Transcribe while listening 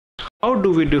How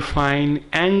do we define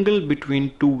angle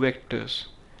between two vectors?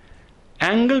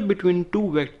 Angle between two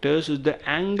vectors is the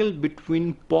angle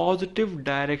between positive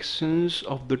directions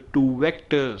of the two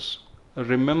vectors.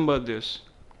 Remember this.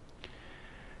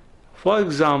 For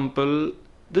example,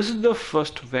 this is the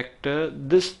first vector.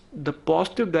 The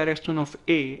positive direction of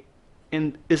A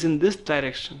is in this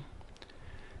direction,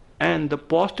 and the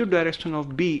positive direction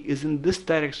of B is in this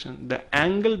direction. The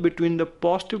angle between the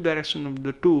positive direction of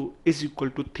the two is equal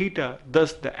to theta.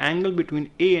 Thus, the angle between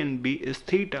A and B is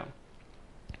theta.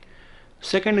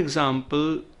 Second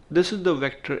example, this is the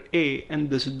vector A and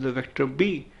this is the vector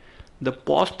B. The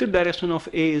positive direction of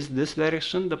A is this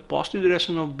direction, the positive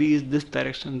direction of B is this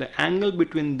direction. The angle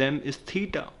between them is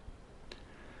theta.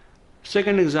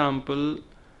 Second example,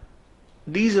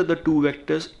 these are the two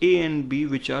vectors A and B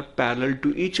which are parallel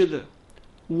to each other.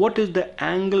 What is the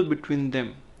angle between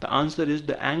them? The answer is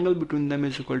the angle between them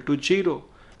is equal to 0.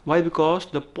 Why? Because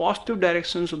the positive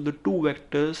directions of the two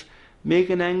vectors make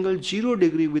an angle 0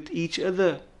 degree with each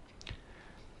other.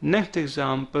 Next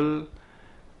example,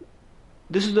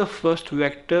 this is the first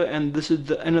vector and this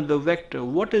is another vector.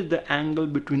 What is the angle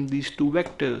between these two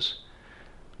vectors?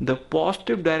 The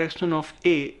positive direction of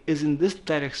A is in this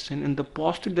direction and the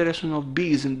positive direction of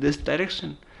B is in this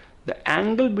direction. The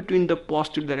angle between the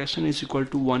positive direction is equal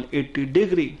to 180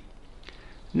 degree.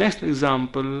 Next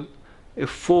example, a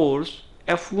force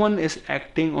F1 is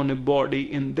acting on a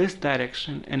body in this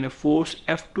direction and a force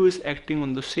F2 is acting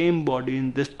on the same body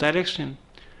in this direction.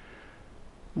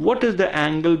 What is the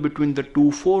angle between the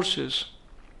two forces?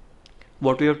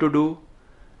 What we have to do?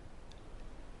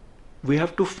 We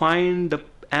have to find the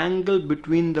angle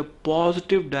between the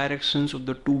positive directions of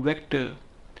the two vectors.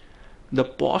 The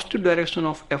positive direction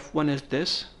of F1 is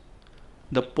this,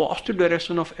 the positive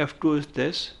direction of F2 is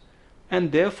this,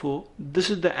 and therefore this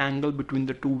is the angle between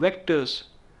the two vectors.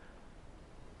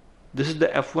 This is the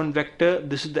F1 vector,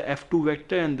 this is the F2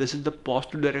 vector, and this is the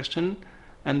positive direction,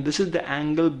 and this is the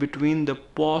angle between the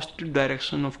positive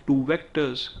direction of two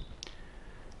vectors.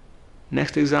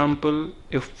 Next example,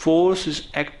 if force is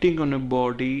acting on a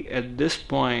body at this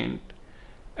point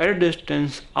at a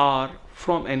distance r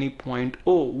from any point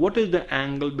O, what is the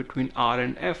angle between R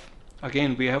and F?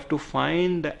 Again, we have to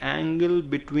find the angle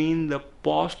between the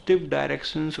positive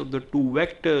directions of the two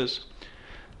vectors.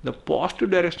 The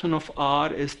positive direction of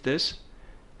R is this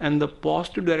and the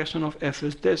positive direction of F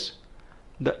is this.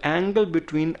 The angle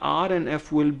between R and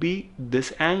F will be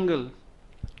this angle.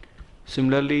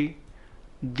 Similarly,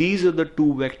 these are the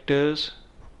two vectors.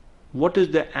 What is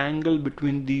the angle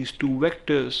between these two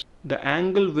vectors? The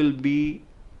angle will be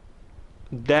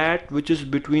that which is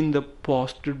between the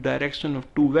positive direction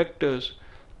of two vectors.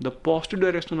 The positive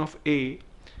direction of A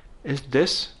is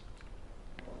this,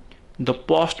 the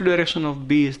positive direction of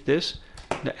B is this,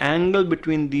 the angle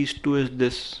between these two is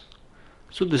this.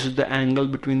 So this is the angle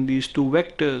between these two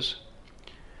vectors.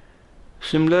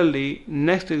 Similarly,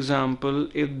 next example,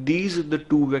 if these are the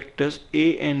two vectors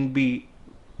A and B,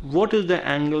 what is the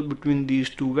angle between these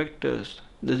two vectors?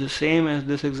 This is the same as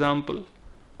this example.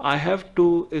 I have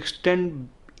to extend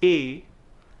A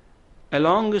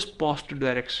along its positive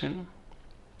direction,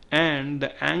 and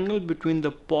the angle between the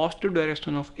positive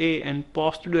direction of A and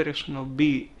positive direction of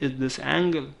B is this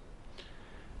angle.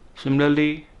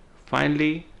 Similarly,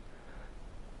 finally,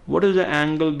 what is the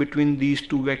angle between these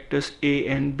two vectors A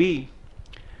and B?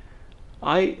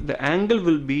 The angle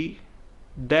will be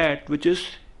that which is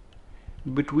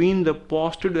between the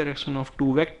positive direction of two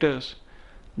vectors.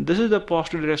 This is the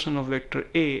positive direction of vector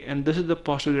A and this is the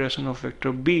positive direction of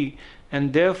vector B,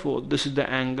 and therefore this is the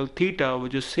angle theta,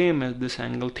 which is same as this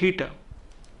angle theta.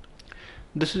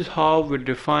 This is how we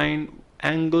define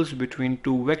angles between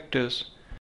two vectors.